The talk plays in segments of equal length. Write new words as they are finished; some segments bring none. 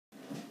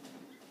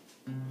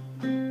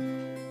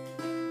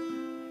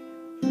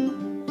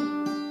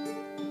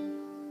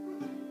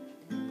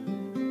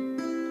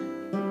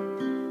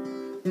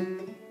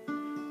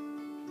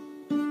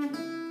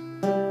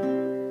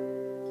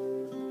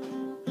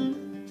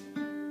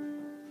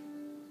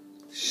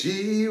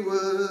She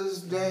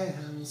was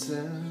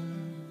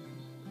dancing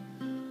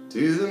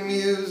to the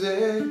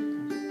music,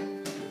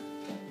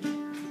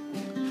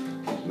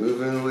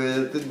 moving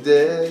with the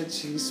dead.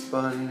 She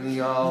spun me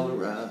all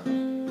around.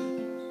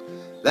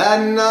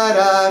 That night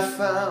I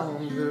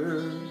found her,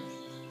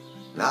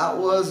 and I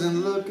wasn't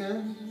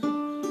looking.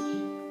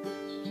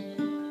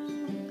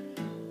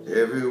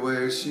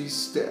 Everywhere she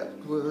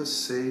stepped was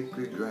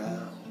sacred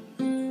ground,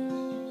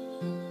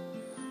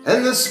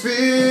 and the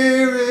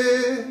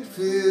Spirit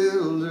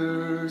filled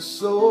her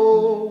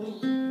soul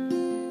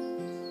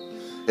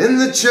in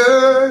the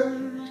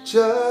church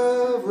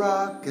of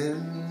rock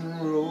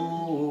and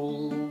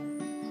roll.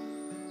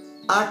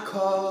 I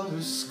call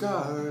her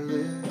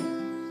Scarlet,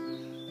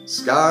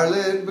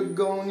 Scarlet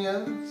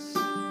begonias.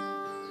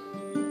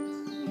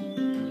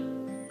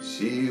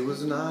 She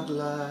was not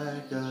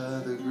like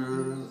other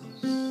girls.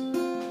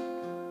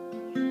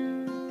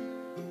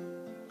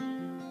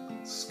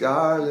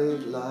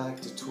 Scarlet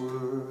liked to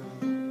twirl.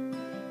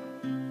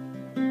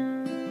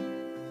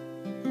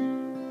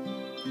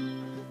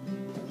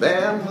 The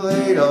band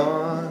played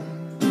on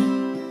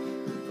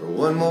for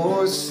one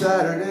more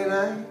Saturday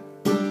night.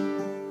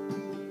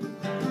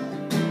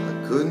 I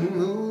couldn't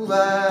move,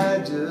 I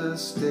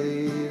just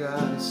stayed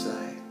out of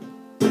sight.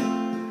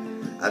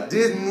 I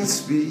didn't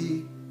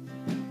speak,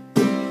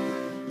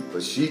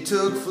 but she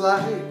took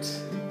flight.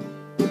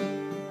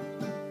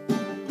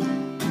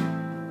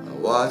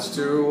 Watched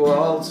her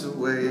waltz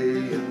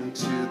away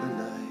into the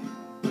night,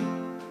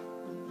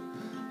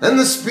 and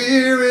the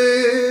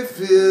Spirit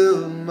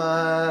filled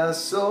my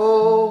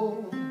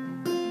soul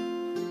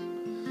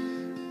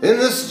in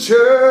this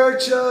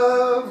church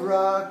of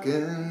rock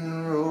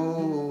and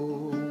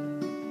roll.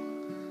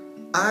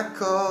 I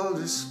called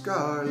her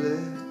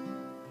Scarlet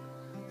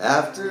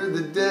after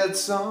the dead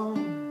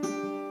song.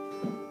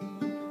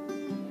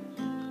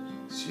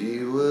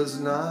 She was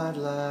not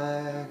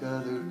like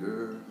other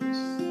girls.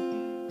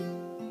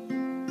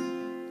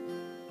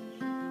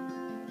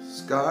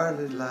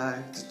 Scarlet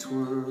liked to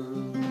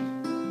twirl.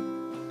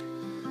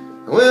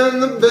 When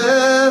the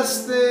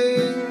best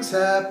things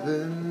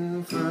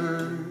happen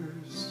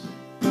first,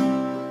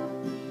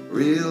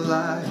 real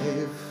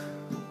life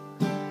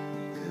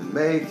can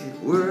make it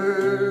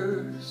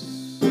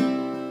worse.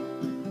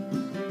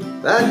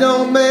 That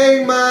don't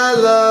make my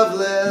love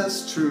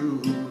less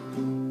true.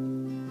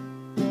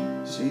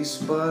 She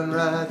spun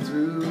right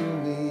through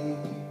me,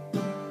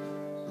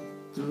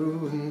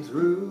 through and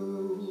through.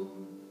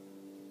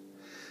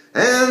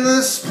 And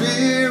the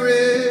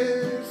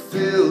Spirit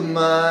filled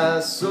my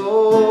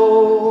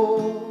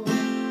soul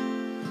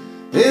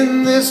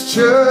in this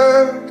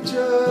church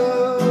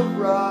of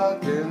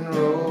rock and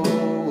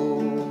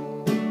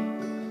roll.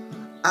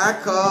 I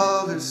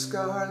called her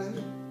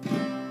Scarlet,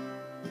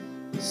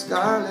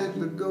 Scarlet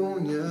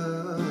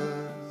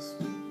begonias.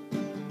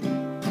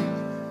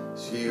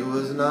 She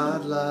was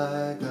not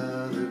like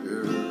other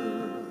girls.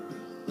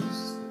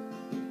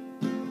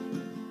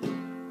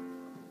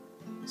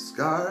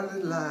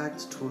 Scarlet liked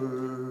to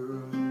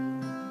twirl.